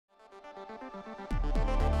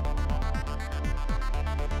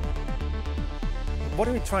What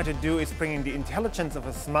we try to do is bringing the intelligence of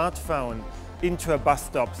a smartphone into a bus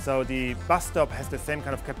stop. So the bus stop has the same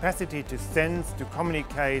kind of capacity to sense, to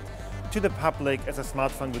communicate to the public as a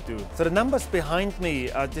smartphone would do. So the numbers behind me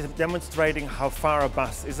are demonstrating how far a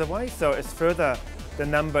bus is away. So as further the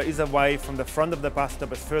number is away from the front of the bus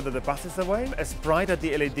stop, as further the bus is away. As brighter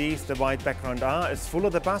the LEDs, the white background are, as fuller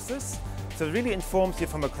the bus is. So it really informs you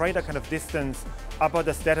from a greater kind of distance about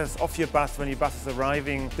the status of your bus when your bus is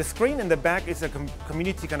arriving. The screen in the back is a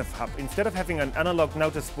community kind of hub. Instead of having an analog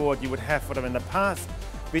notice board you would have whatever in the past,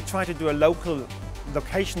 we try to do a local,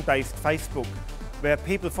 location-based Facebook where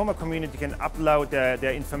people from a community can upload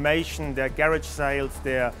their information, their garage sales,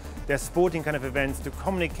 their sporting kind of events to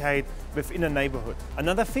communicate within a neighborhood.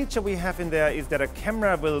 Another feature we have in there is that a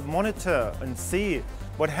camera will monitor and see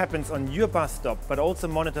what happens on your bus stop, but also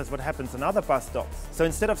monitors what happens on other bus stops. So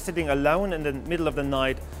instead of sitting alone in the middle of the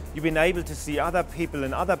night, you've been able to see other people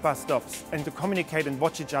in other bus stops and to communicate and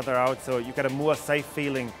watch each other out, so you get a more safe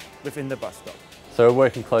feeling within the bus stop. So we're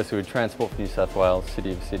working closely with Transport for New South Wales,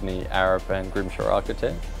 City of Sydney, Arup and Grimshaw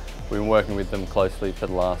Architect. We've been working with them closely for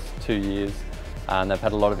the last 2 years, and they've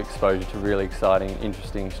had a lot of exposure to really exciting,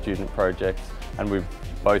 interesting student projects, and we've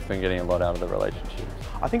both been getting a lot out of the relationship.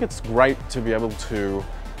 I think it's great to be able to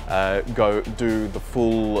go do the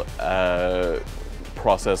full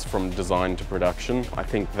process from design to production. I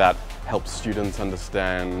think that helps students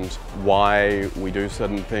understand why we do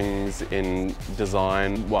certain things in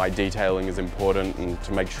design, why detailing is important, and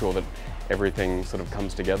to make sure that everything sort of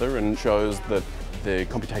comes together, and shows that the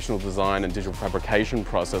computational design and digital fabrication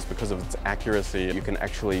process, because of its accuracy, you can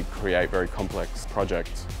actually create very complex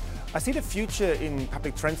projects. I see the future in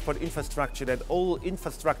public transport infrastructure that all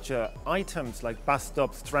infrastructure items like bus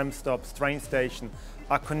stops, tram stops, train station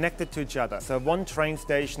are connected to each other. So one train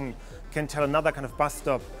station can tell another kind of bus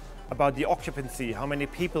stop about the occupancy, how many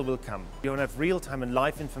people will come. You want to have real-time and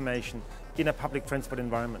live information in a public transport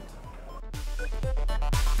environment.